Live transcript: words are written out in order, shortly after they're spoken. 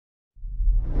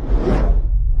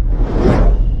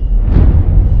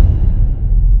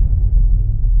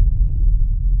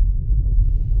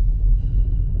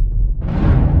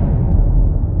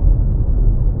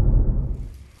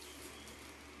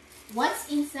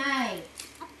inside?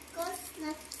 Of course,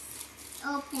 let's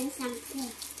open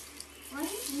something. What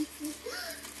is this?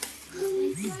 Oh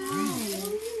my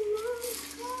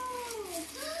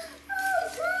God. Oh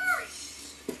gosh.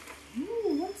 Ooh,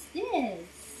 what's this?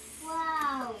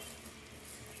 Wow.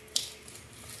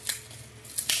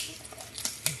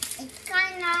 It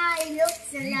kinda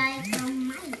looks like a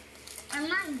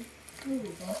mine. Ooh,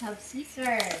 don't have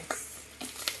scissors.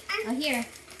 Oh, here.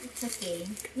 It's okay.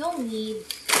 No need.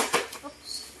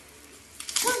 Oops.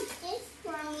 What's this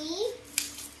for me?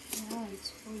 Oh, it's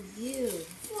for you.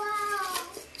 Wow.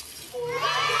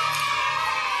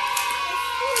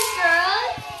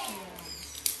 Scissors.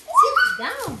 Sit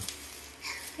down.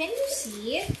 Can you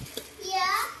see it?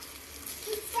 Yeah.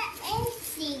 It's an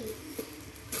AC.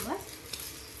 What?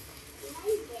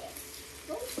 Like this.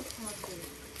 Don't have it.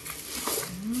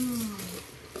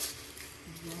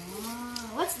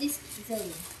 Wow. What's this,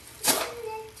 Zoe?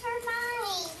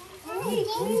 Turbine. Oh,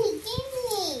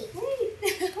 Gimme. Wait.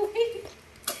 Wait.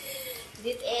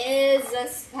 This is a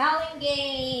spelling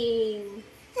game.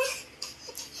 A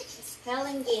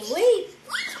spelling game. Wait.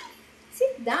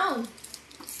 Sit down.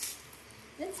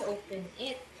 Let's open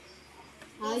it.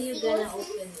 How you gonna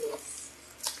open this?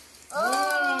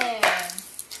 Oh. Yeah.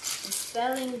 A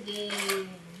spelling game.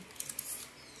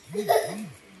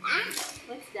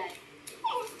 What's that?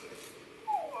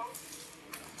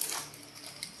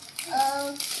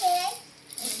 Okay.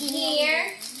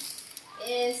 Here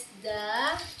is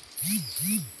the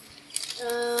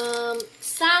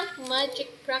Sank Magic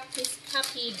Practice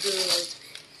Copy Book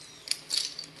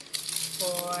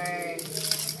for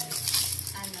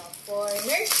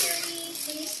nursery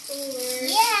preschoolers.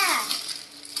 Yeah.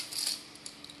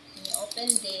 You open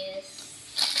this.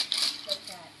 Look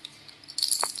at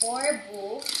 4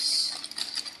 books,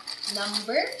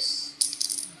 numbers,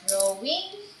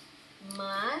 drawing,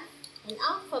 math, and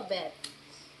alphabet.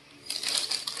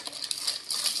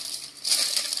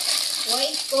 Why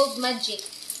it's called magic?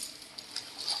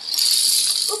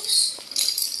 Oops.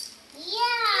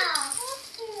 Yeah.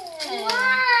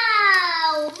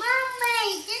 Wow. Mommy,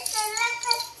 this is like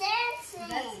a dancing.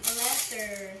 That's a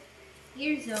letter.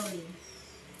 Here, Zoe.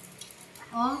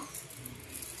 Oh,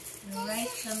 you write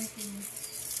something.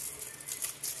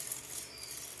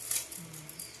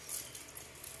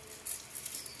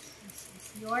 This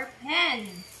is your pen.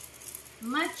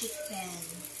 Magic pen.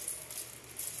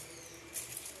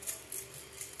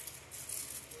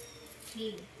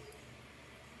 Okay.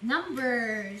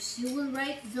 Numbers. You will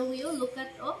write, Zoe. Oh, look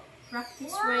at, oh,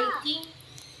 practice Wow. writing.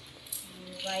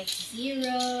 You write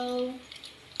 0.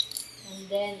 And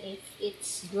then if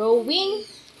it's drawing,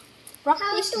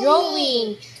 practice How to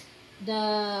drawing.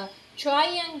 The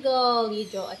triangle. You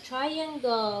draw a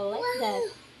triangle like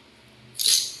that.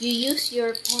 You use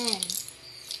your pen.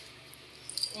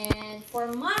 And for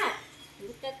math,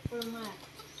 look at for math.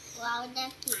 Wow,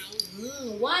 that's nice.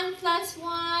 1 plus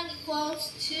 1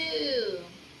 equals 2.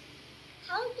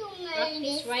 How to learn Practice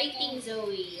this? writing,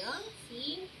 Zoe. Huh?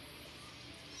 See?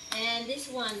 And this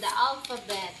one, the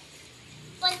alphabet.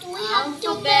 But we have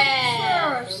to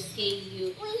learn first. Okay,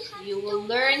 you will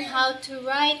learn how to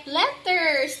write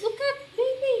letters. Look at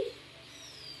baby.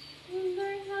 You'll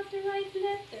learn how to write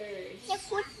letters. The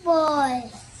football.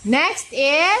 Next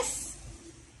is,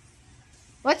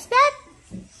 what's that?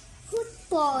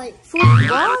 Football.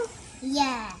 Football?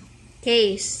 Yeah.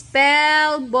 Okay,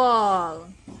 spell ball.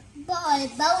 Ball,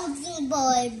 bouncing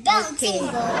ball, bouncing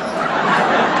Okay. ball.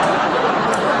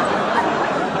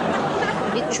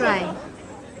 You try.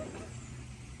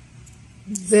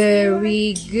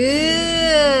 Very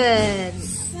good.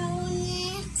 So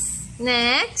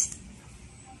Next,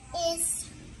 is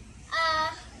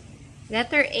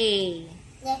letter A.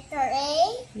 letter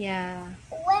A. Yeah.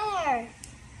 Where?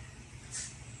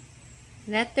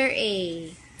 Letter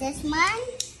A. This one?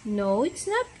 No, it's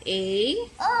not A.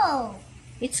 Oh.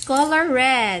 It's color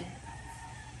red.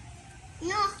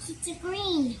 No, it's a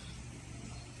green.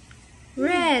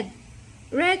 Red.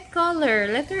 Red color.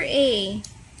 Letter A.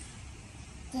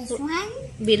 This one?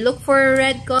 Be look for a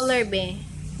red color, be.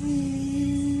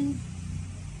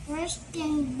 First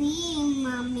can be,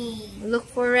 Mommy. Look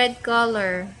for red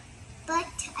color. But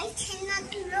I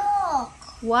cannot look.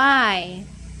 Why?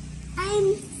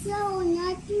 I'm so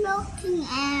not looking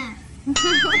at.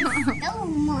 Oh,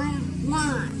 Mom.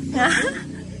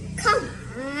 Come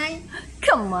on.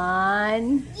 Come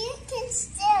on. You can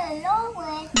still look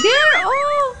it. There,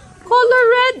 oh. Color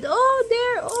red, oh.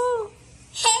 There, oh.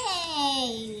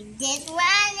 Hey, this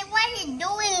one, what are you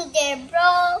doing there,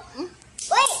 bro?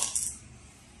 Wait.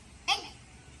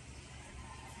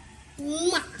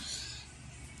 Mwah.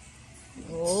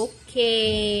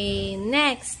 Okay,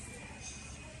 next.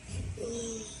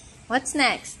 What's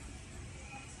next?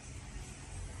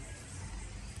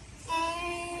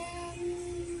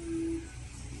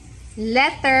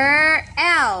 Letter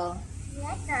L.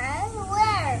 Letter L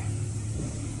where?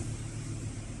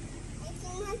 I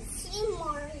cannot see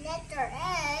more letter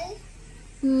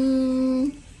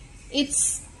L.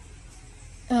 It's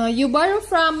you borrow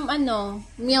from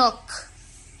milk.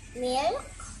 Milk?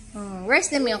 Where's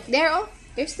the milk? There, oh.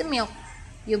 There's the milk.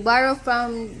 You borrow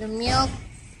from the milk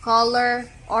color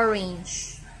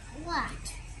orange. What?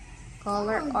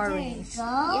 Color orange. There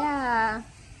you go. Yeah.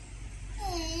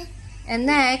 Eh, And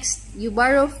next, you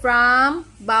borrow from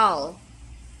bowl.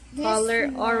 this Color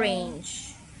one.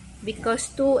 orange. Because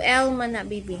 2L man na,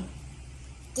 baby.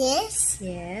 This?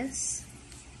 Yes.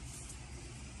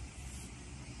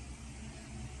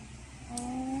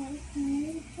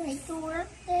 Try to work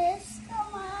this.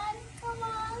 Come on, come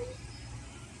on.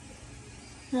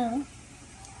 Huh?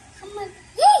 Come on.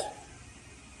 Hey!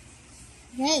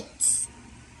 Yikes.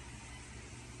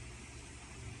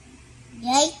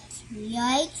 Yikes.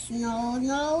 Yikes. No,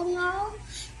 no, no.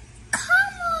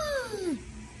 Come on.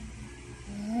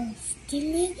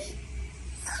 Still it.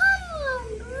 Come on,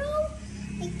 bro.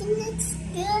 I cannot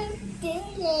still do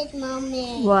it,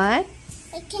 Mommy. What?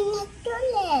 I cannot do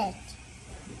it.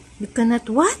 You cannot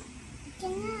what? I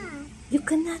cannot. You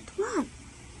cannot what?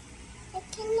 I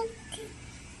cannot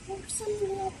do some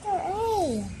letter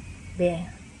A. B.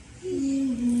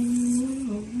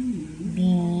 B.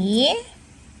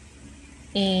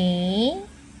 A.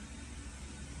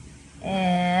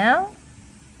 L.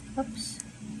 Oops.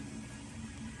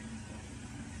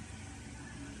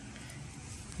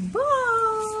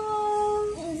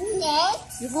 Ball.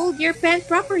 Next. You hold your pen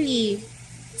properly.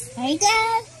 Very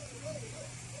good.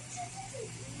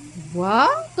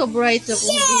 Wow, so bright ako.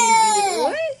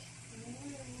 Yeah! Uy.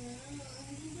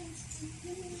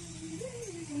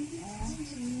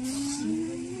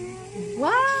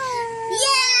 Wow.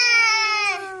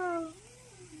 Yeah!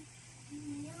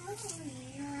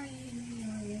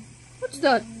 What's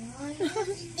that?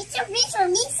 It's a fish for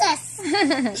Mrs.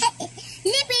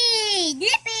 Lippy!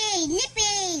 Lippy!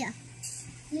 Lippy!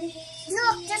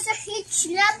 Look, there's a huge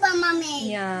lava,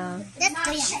 Mommy. Yeah. That's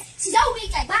good. Zoe,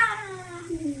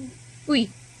 Uy,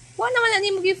 wala naman na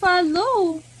mo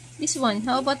follow. This one,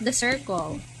 how about the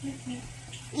circle?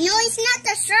 No, it's not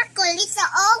a circle. It's an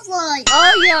oval.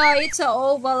 Oh yeah, it's a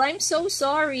oval. I'm so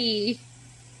sorry.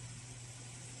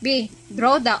 B,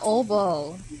 draw the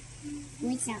oval.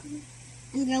 What's up?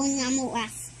 I'm drawing Among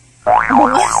Us.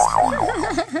 Among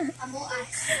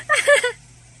Us.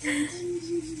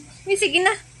 Uy, sige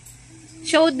na.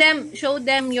 Show them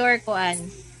your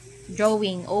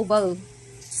drawing oval.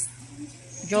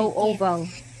 Draw oval.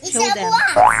 It's Show them. Among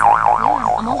Us.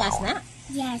 Yeah, Among Us na.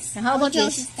 Yes. Now, how about Joe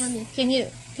this? is coming. Can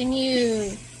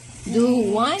you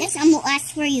do one? That's Among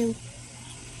Us for you.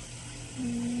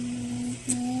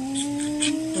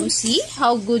 Oh, see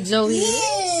how good Zoe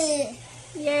is?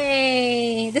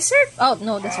 Yay! The circle. Oh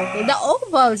no, the circle. The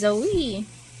oval, Zoe.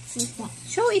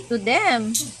 Show it to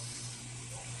them.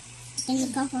 Gonna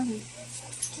cover her.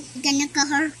 Gonna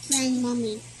cover her friend,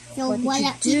 Mommy. So What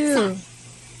wala did you do?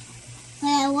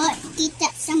 What kita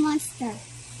sa monster?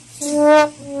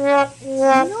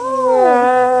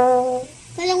 No.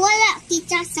 Pero wala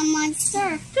kita sa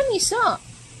monster. Tunisa.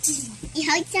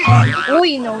 I-hide sa.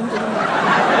 Uy, no. I-hide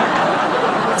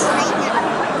na.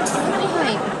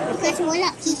 Hi. Because wala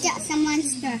kita sa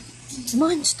monster.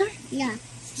 Monster. Yeah.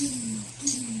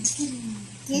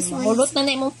 This one. Hulot na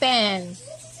imong pen.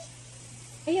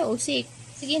 Ayaw, usik.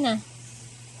 Sige na.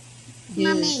 Do-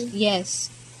 Mommy. Yes.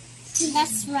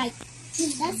 That's right.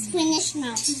 That's finished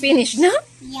now. Finish na?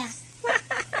 Yeah.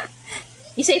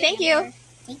 You say thank you.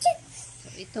 Thank you. So,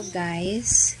 ito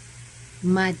guys,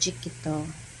 magic ito.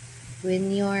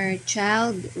 When your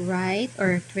child write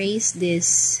or trace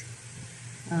this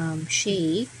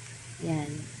shape,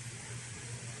 yan.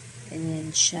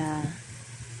 Ganyan siya.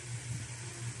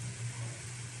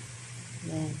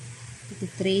 Yan.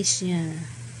 Iti-trace niya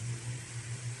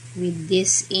with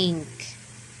this ink.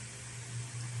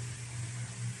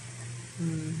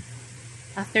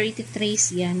 After iti-trace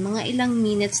yan, mga ilang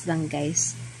minutes lang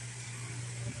guys,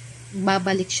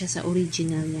 babalik siya sa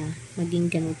original niya. Maging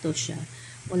ganito siya.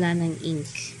 Wala ng ink.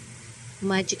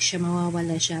 Magic siya,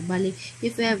 mawawala siya. Bali,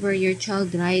 if ever your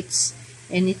child writes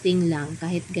anything lang,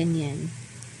 kahit ganyan,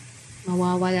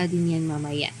 mawawala din yan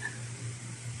mamaya.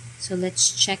 So,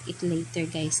 let's check it later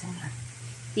guys ha.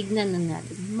 Tignan na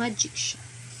natin. Magic siya.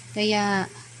 Kaya,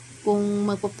 kung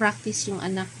magpa-practice yung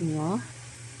anak nyo,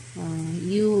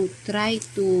 you try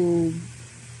to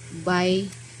buy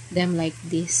them like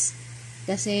this.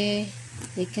 Kasi,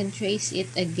 They can trace it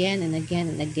again and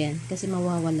again and again kasi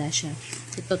mawawala siya.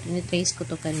 Ito, tinitrace ko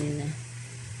to kanina.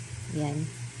 Yan.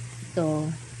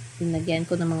 Ito, tinagyan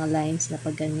ko ng mga lines na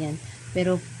pag ganyan.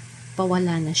 Pero,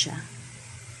 pawala na siya.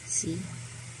 See?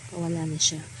 Pawala na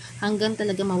siya. Hanggang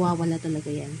talaga mawawala talaga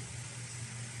yan.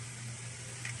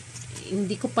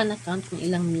 Hindi ko pa na-count kung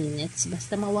ilang minutes.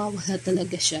 Basta mawawala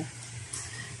talaga siya.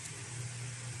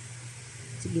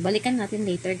 Sige, balikan natin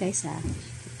later guys ha.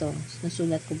 Ito,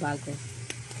 nasulat ko bago.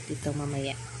 Ito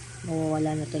mamaya.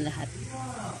 Mawawala na to lahat.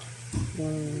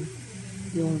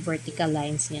 Yung vertical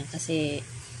lines niya. Kasi,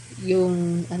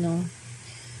 yung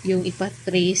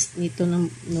ipa-trace nito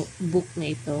ng book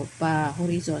na ito pa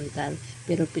horizontal.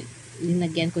 Pero,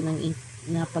 linagyan ko ng ink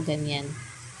na pa ganyan.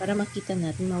 Para makita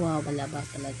natin mawawala ba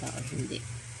talaga o hindi.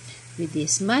 With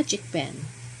this magic pen.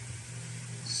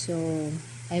 So,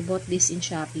 I bought this in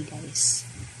Shopee guys.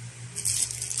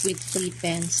 With 3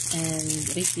 pens and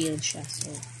refill siya.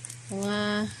 So,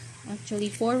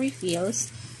 actually 4 refills.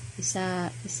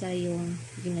 Isa yung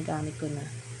ginagamit ko na.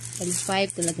 Bali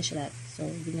 5 talaga siya lahat. So,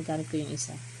 ginagamit ko yung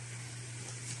isa.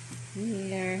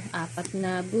 Here, 4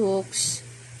 na books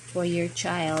for your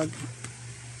child.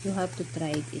 You have to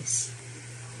try this.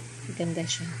 Ganda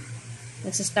siya.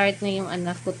 Nasa-start na yung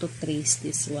anak ko to trace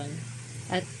this one.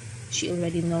 At she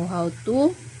already know how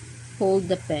to hold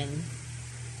the pen.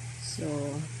 So,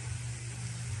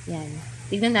 yan.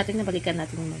 Tignan natin, nabalikan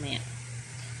natin mamaya.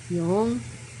 Yung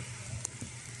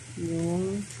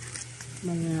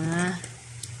mga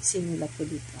sinulat ko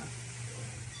dito.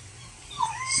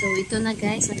 So, ito na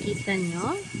guys, nakita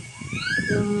nyo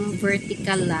yung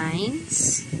vertical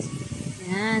lines.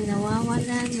 Yan,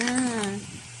 nawawala na.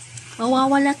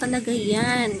 Mawawala talaga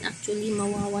yan. Actually,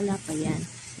 mawawala pa yan.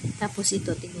 Tapos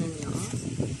ito, tignan nyo.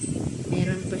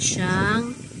 Meron pa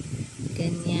siyang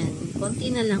ganyan. Konti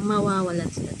na lang, mawawala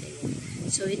talaga yan.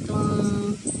 So,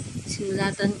 itong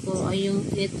sinulatan ko ay yung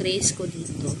trace ko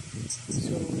dito.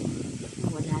 So,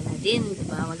 wala na din,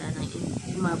 diba? Wala nang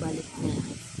umabalik na.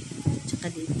 Tsaka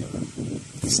dito.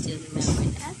 Still remember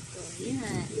that? So,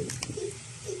 yan.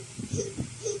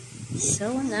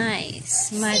 So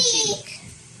nice. Magic.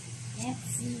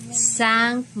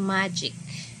 Sank magic.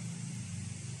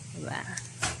 Diba?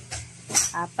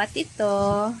 4 ito.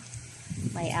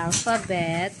 May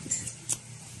alphabet.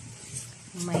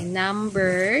 May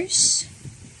numbers.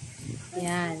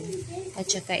 Yan. At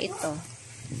saka ito.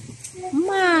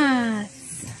 Math.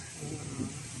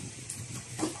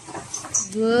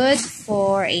 Good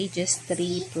for ages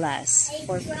 3 plus.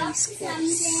 For preschool.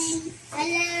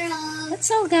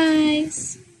 That's all,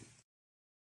 guys.